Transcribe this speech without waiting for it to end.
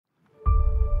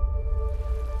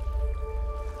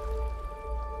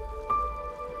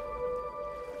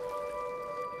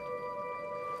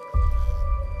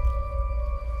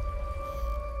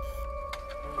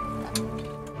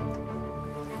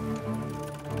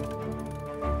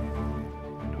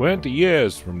20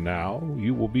 years from now,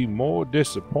 you will be more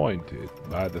disappointed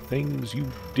by the things you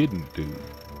didn't do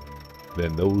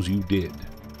than those you did.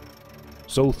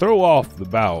 So throw off the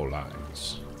bow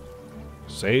lines.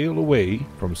 Sail away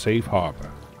from safe harbor.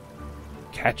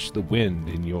 Catch the wind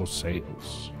in your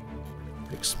sails.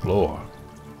 Explore.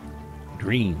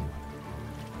 Dream.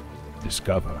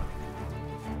 Discover.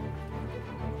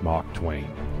 Mark Twain.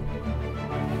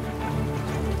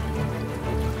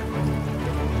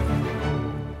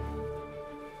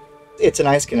 It's a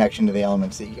nice connection to the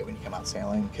elements that you get when you come out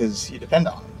sailing, because you depend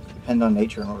on them. You depend on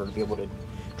nature in order to be able to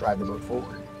drive the boat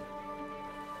forward.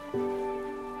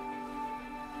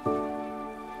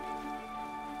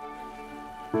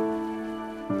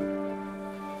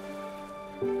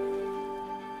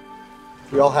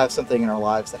 We all have something in our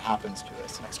lives that happens to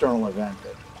us, an external event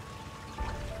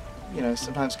that,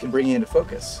 sometimes can bring you into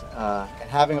focus.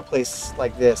 And having a place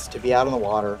like this to be out on the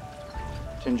water,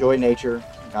 to enjoy nature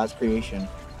and God's creation,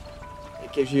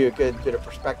 it gives you a good bit of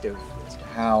perspective as to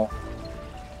how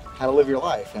to live your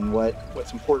life and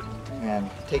what's important, and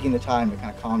taking the time to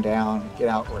kind of calm down, get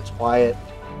out where it's quiet.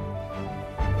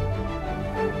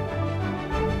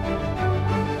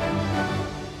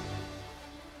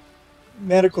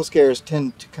 Medical scares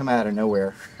tend to come out of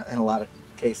nowhere in a lot of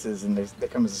cases, and they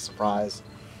come as a surprise.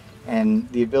 And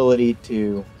the ability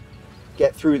to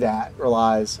get through that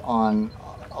relies on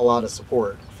a lot of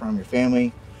support from your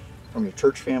family, from your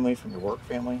church family, from your work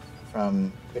family,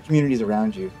 from the communities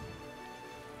around you.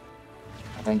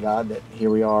 I thank God that here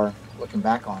we are looking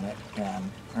back on it,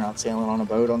 and we're out sailing on a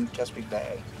boat on Chesapeake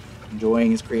Bay,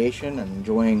 enjoying His creation and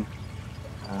enjoying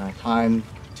time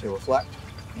to reflect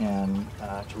and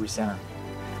to recenter.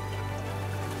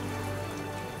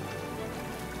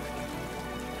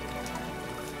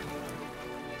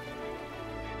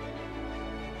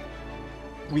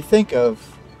 We think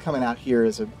of coming out here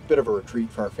as a bit of a retreat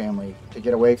for our family, to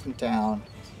get away from town,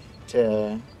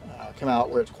 to come out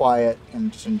where it's quiet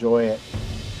and just enjoy it.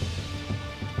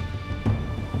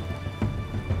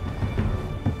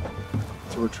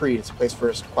 It's a retreat, it's a place for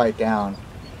us to quiet down.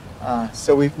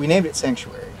 So we named it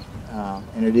Sanctuary,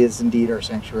 and it is indeed our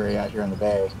sanctuary out here on the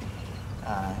bay.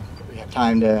 We have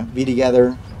time to be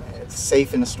together, it's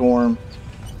safe in a storm,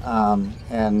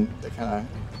 and the kind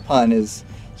of pun is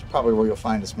probably where you'll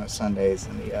find us most Sundays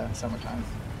in the summertime.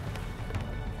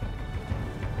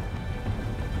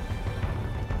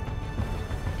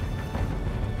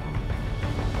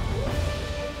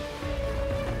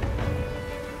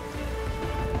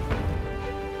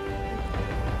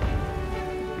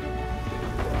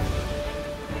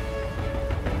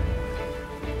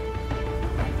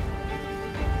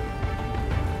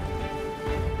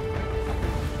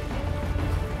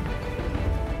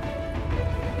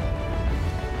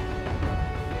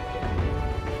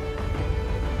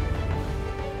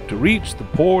 To reach the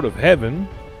port of heaven,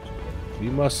 we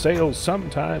must sail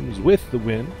sometimes with the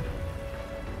wind,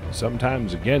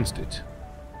 sometimes against it.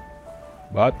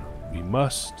 But we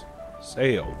must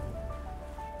sail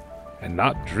and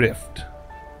not drift,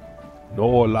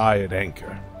 nor lie at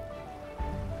anchor.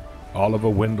 Oliver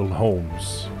Wendell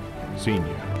Holmes,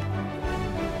 Sr.